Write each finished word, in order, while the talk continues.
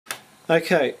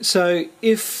Okay, so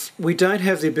if we don't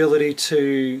have the ability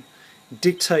to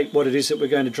dictate what it is that we're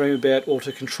going to dream about or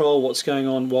to control what's going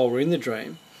on while we're in the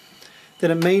dream,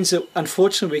 then it means that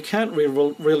unfortunately we can't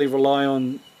really rely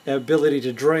on our ability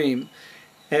to dream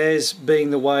as being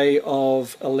the way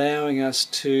of allowing us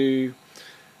to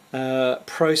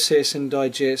process and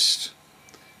digest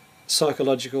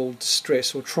psychological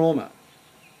distress or trauma.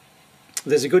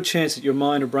 There's a good chance that your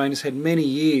mind or brain has had many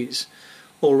years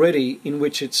already in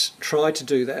which it's tried to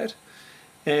do that,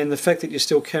 and the fact that you're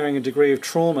still carrying a degree of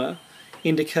trauma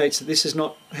indicates that this has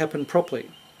not happened properly.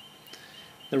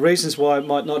 The reasons why it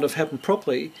might not have happened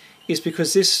properly is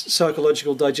because this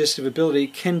psychological digestive ability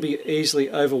can be easily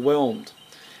overwhelmed,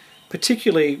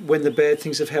 particularly when the bad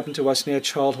things have happened to us in our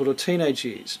childhood or teenage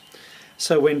years.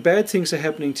 So when bad things are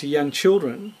happening to young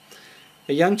children,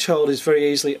 a young child is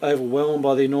very easily overwhelmed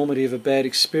by the enormity of a bad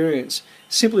experience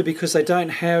simply because they don't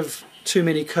have too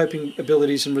many coping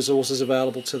abilities and resources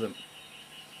available to them.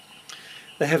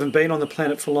 They haven't been on the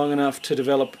planet for long enough to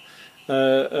develop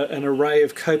an array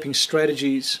of coping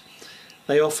strategies.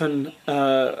 They often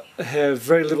have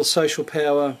very little social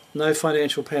power, no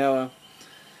financial power,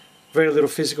 very little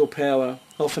physical power,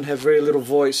 often have very little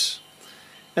voice.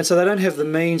 And so they don't have the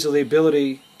means or the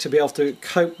ability to be able to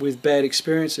cope with bad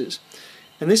experiences.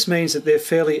 And this means that they're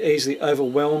fairly easily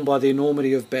overwhelmed by the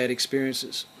enormity of bad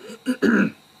experiences.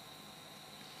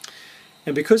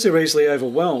 And because they're easily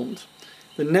overwhelmed,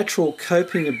 the natural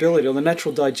coping ability or the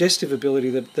natural digestive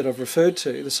ability that I've referred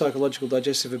to, the psychological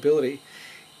digestive ability,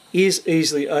 is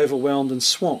easily overwhelmed and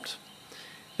swamped.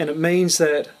 And it means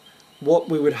that what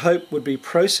we would hope would be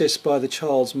processed by the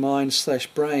child's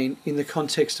mind/brain in the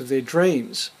context of their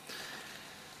dreams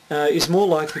is more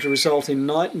likely to result in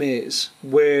nightmares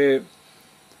where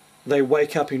they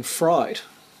wake up in fright.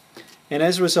 And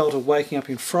as a result of waking up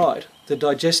in fright, the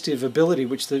digestive ability,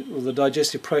 or the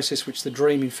digestive process which the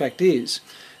dream in fact is,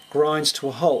 grinds to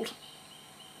a halt.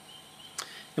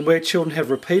 And where children have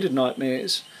repeated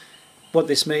nightmares, what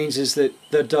this means is that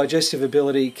the digestive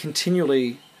ability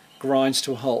continually grinds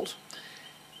to a halt.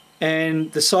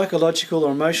 And the psychological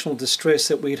or emotional distress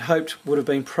that we'd hoped would have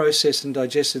been processed and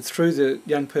digested through the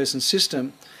young person's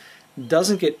system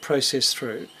doesn't get processed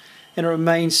through, and it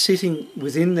remains sitting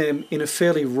within them in a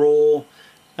fairly raw,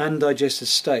 undigested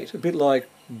state, a bit like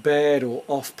bad or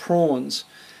off prawns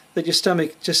that your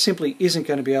stomach just simply isn't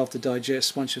going to be able to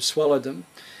digest once you've swallowed them,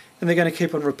 and they're going to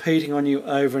keep on repeating on you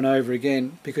over and over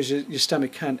again because your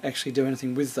stomach can't actually do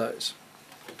anything with those.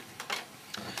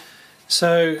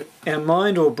 So our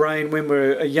mind or brain, when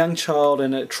we're a young child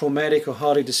and a traumatic or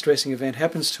highly distressing event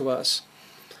happens to us,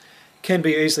 can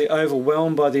be easily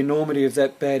overwhelmed by the enormity of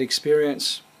that bad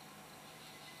experience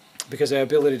because our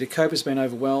ability to cope has been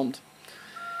overwhelmed.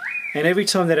 And every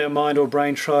time that our mind or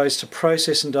brain tries to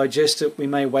process and digest it, we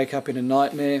may wake up in a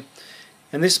nightmare.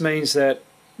 And this means that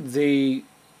the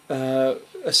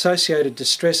associated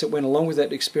distress that went along with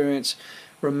that experience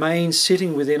remains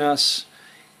sitting within us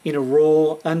in a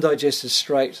raw, undigested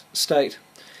state.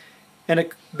 And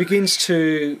it begins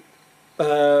to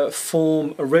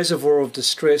form a reservoir of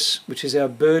distress, which is our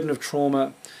burden of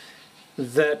trauma,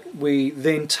 that we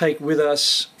then take with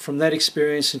us from that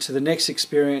experience into the next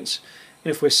experience.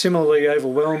 And if we're similarly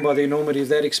overwhelmed by the enormity of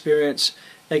that experience,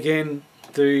 again,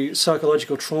 the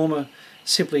psychological trauma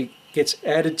simply gets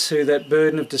added to that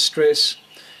burden of distress,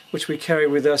 which we carry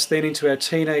with us then into our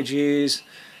teenage years,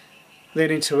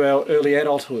 then into our early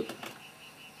adulthood.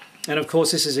 And of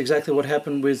course, this is exactly what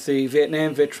happened with the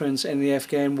Vietnam veterans and the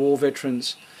Afghan war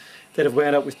veterans that have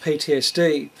wound up with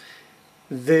PTSD.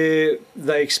 They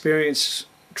experience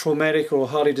traumatic or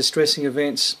highly distressing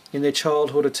events in their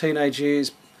childhood or teenage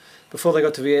years before they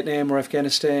got to Vietnam or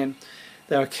Afghanistan.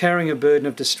 They were carrying a burden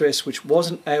of distress which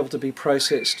wasn't able to be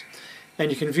processed.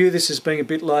 And you can view this as being a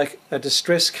bit like a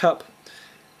distress cup.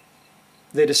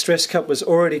 Their distress cup was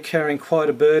already carrying quite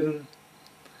a burden.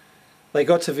 They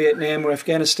got to Vietnam or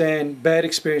Afghanistan, bad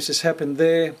experiences happened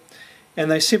there, and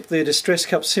their distress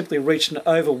cup simply reached an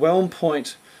overwhelm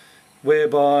point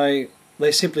whereby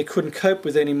they simply couldn't cope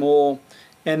with anymore,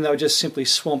 and they were just simply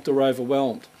swamped or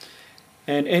overwhelmed.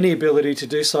 And any ability to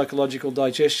do psychological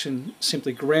digestion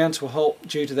simply ground to a halt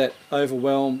due to that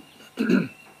overwhelm.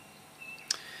 And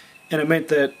it meant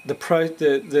that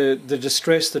the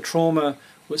distress, the trauma,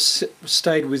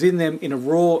 stayed within them in a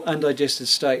raw, undigested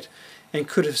state, and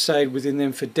could have stayed within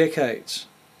them for decades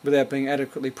without being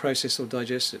adequately processed or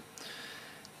digested.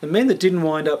 The men that didn't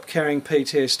wind up carrying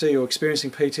PTSD or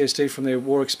experiencing PTSD from their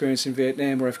war experience in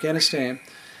Vietnam or Afghanistan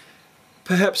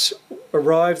perhaps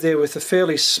arrived there with a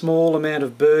fairly small amount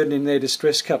of burden in their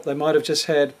distress cup. They might have just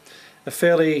had a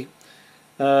fairly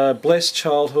blessed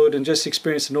childhood and just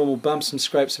experienced the normal bumps and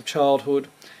scrapes of childhood,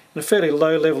 and a fairly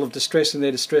low level of distress in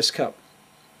their distress cup.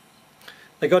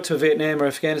 They got to Vietnam or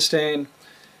Afghanistan,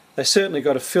 they certainly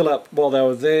got a fill up while they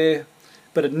were there,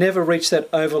 but it never reached that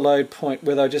overload point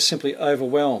where they were just simply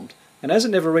overwhelmed. And as it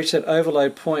never reached that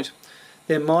overload point,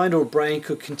 their mind or brain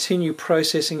could continue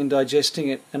processing and digesting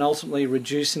it and ultimately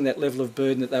reducing that level of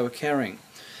burden that they were carrying.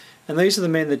 And these are the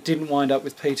men that didn't wind up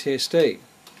with PTSD.